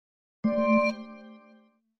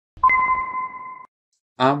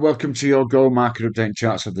And welcome to your Gold Market Update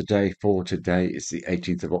charts of the day for today. It's the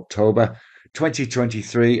 18th of October,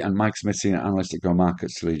 2023, and Mike Smith, Senior Analyst at Gold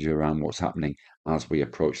Markets, to lead you around what's happening as we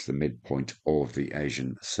approach the midpoint of the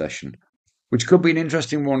Asian session, which could be an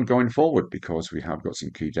interesting one going forward because we have got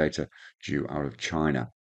some key data due out of China.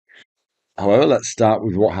 However, let's start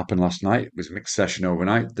with what happened last night. It was a mixed session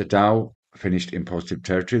overnight. The Dow finished in positive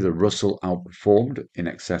territory. The Russell outperformed in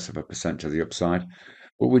excess of 1% to the upside.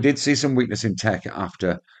 But we did see some weakness in tech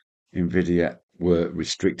after Nvidia were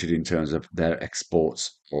restricted in terms of their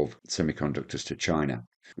exports of semiconductors to China.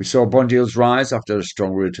 We saw bond yields rise after a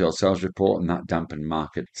strong retail sales report, and that dampened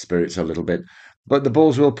market spirits a little bit. But the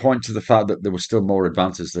bulls will point to the fact that there were still more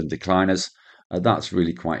advances than decliners. That's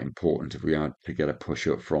really quite important if we are to get a push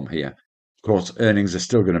up from here. Of course, earnings are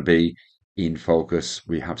still going to be in focus.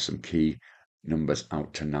 We have some key numbers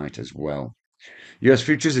out tonight as well. US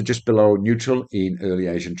futures are just below neutral in early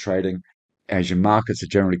Asian trading. Asian markets are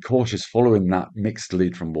generally cautious following that mixed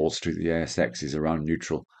lead from Wall Street. The ASX is around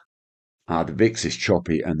neutral. The VIX is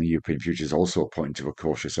choppy, and the European futures also point to a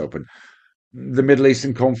cautious open. The Middle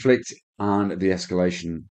Eastern conflict and the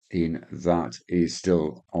escalation in that is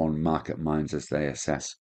still on market minds as they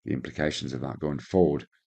assess the implications of that going forward.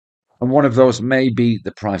 And one of those may be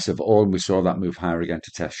the price of oil. We saw that move higher again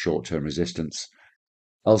to test short-term resistance.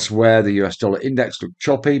 Elsewhere, the US dollar index looked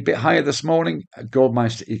choppy, a bit higher this morning. Gold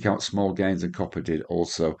managed to eke out small gains, and copper did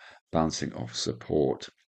also, bouncing off support.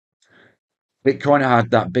 Bitcoin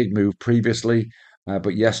had that big move previously,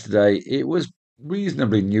 but yesterday it was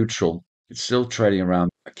reasonably neutral. It's still trading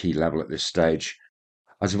around a key level at this stage.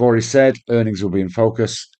 As I've already said, earnings will be in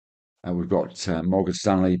focus. We've got Morgan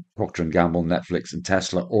Stanley, Procter & Gamble, Netflix and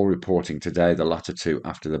Tesla all reporting today, the latter two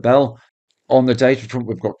after the bell. On the data front,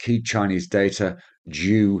 we've got key Chinese data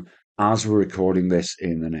due as we're recording this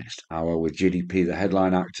in the next hour with GDP, the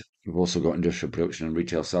headline act. We've also got industrial production and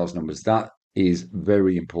retail sales numbers. That is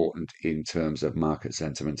very important in terms of market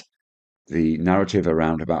sentiment. The narrative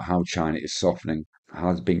around about how China is softening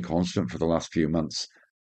has been constant for the last few months.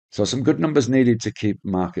 So some good numbers needed to keep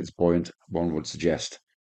markets buoyant, one would suggest.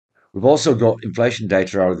 We've also got inflation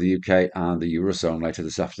data out of the UK and the Eurozone later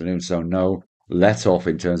this afternoon, so no let off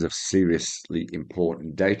in terms of seriously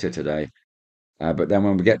important data today. But then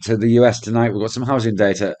when we get to the US tonight, we've got some housing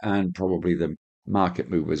data, and probably the market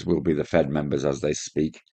movers will be the Fed members as they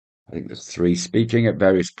speak. I think there's three speaking at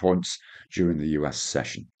various points during the US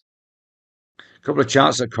session. A couple of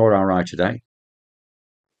charts at Core RI today.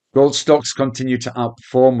 Gold stocks continue to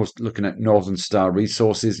outperform. We're looking at Northern Star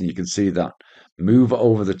Resources, and you can see that move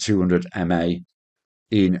over the 200 MA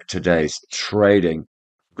in today's trading.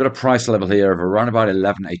 We've got a price level here of around about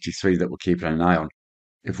 11.83 that we're keeping an eye on.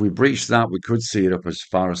 If we breach that, we could see it up as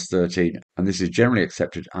far as 13, and this is generally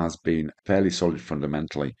accepted as being fairly solid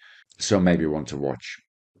fundamentally, so maybe one to watch.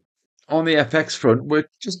 On the FX front, we're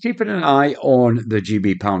just keeping an eye on the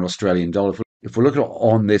GBPAUD Australian dollar. If we look at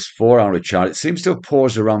on this 4-hour chart, it seems to have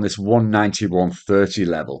paused around this 190, 130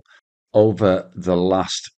 level over the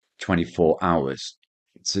last 24 hours,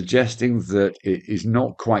 suggesting that it is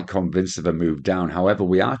not quite convinced of a move down. However,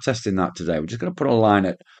 we are testing that today. We're just going to put a line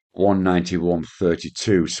at 190,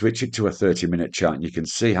 132, switch it to a 30-minute chart, and you can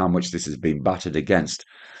see how much this has been battered against.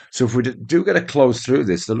 So if we do get a close through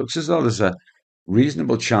this, there looks as though there's a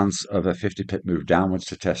reasonable chance of a 50-pip move downwards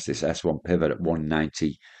to test this S1 pivot at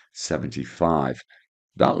 190.75.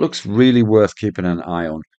 That looks really worth keeping an eye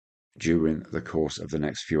on during the course of the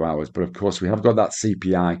next few hours. But of course, we have got that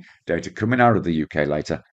CPI data coming out of the UK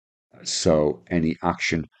later. So any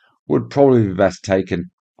action would probably be best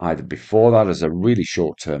taken either before that as a really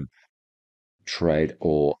short-term trade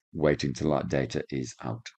or waiting till that data is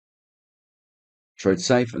out. Trade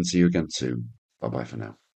safe and see you again soon. Bye-bye for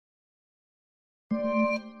now.